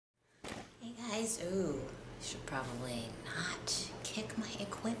guys. Ooh, I should probably not kick my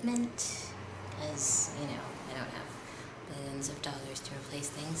equipment because, you know, I don't have billions of dollars to replace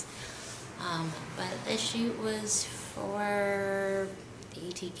things. But this shoot was for the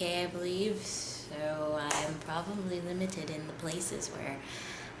ATK, I believe, so I'm probably limited in the places where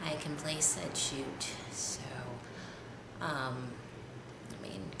I can place said shoot. So, I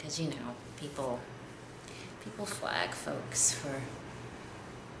mean, because, you know, people flag folks for,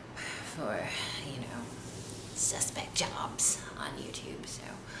 you know, suspect jobs on YouTube, so,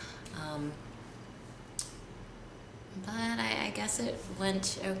 but I guess it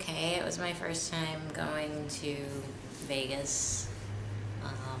went okay. It was my first time going to Vegas.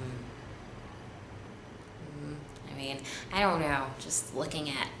 I mean, I don't know, just looking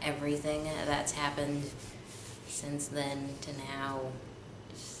at everything that's happened since then to now,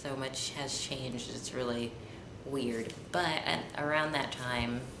 so much has changed. It's really weird. But around that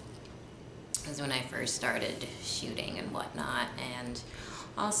time is when I first started shooting and whatnot, and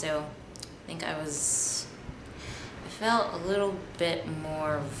also I think I felt a little bit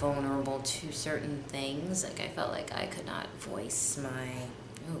more vulnerable to certain things. Like I felt like I could not voice I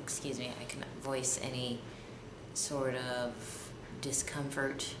could not voice any sort of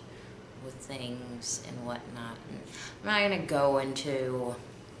discomfort with things and whatnot. And I'm not gonna go into,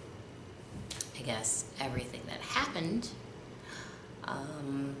 I guess, everything that happened.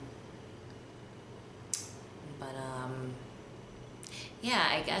 Yeah,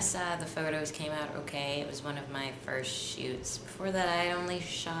 I guess the photos came out okay. It was one of my first shoots. Before that, I had only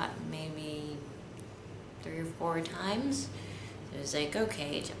shot maybe 3 or 4 times. So it was like,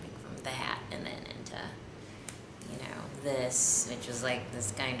 okay, jumping from that and then into, you know, this, which was like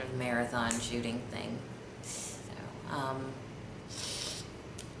this kind of marathon shooting thing. So,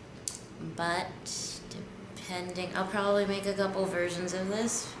 but depending, I'll probably make a couple versions of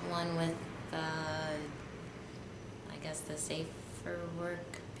this. One with, I guess, the safer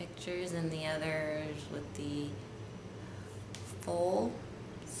work pictures, and the others with the full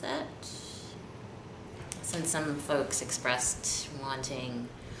set. Since some folks expressed wanting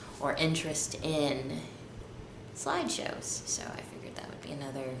or interest in slideshows, so I figured that would be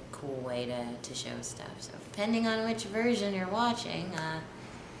another cool way to show stuff. So depending on which version you're watching,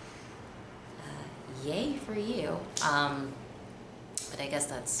 yay for you. But I guess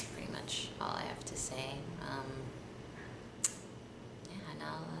that's pretty much all I have to say. Yeah, and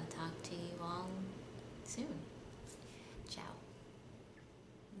I'll talk to you all soon. Ciao.